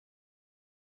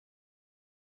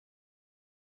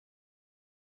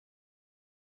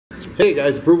Hey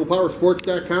guys,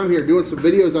 ApprovalPowerSports.com here, doing some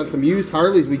videos on some used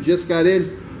Harleys we just got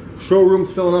in.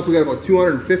 Showroom's filling up. We got about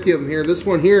 250 of them here. This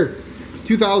one here,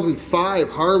 2005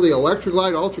 Harley Electra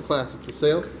Glide Ultra Classic for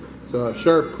sale. It's a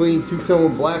sharp, clean,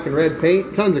 two-tone black and red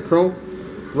paint, tons of chrome.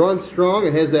 Runs strong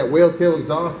and has that whale tail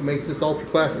exhaust that makes this Ultra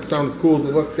Classic sound as cool as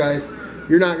it looks, guys.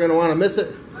 You're not going to want to miss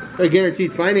it. Got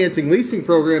guaranteed financing, leasing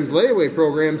programs, layaway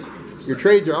programs. Your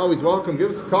trades are always welcome. Give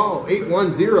us a call,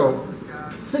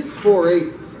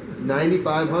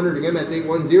 810-648-9500. Again, that's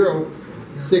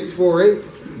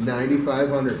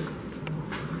 810-648-9500.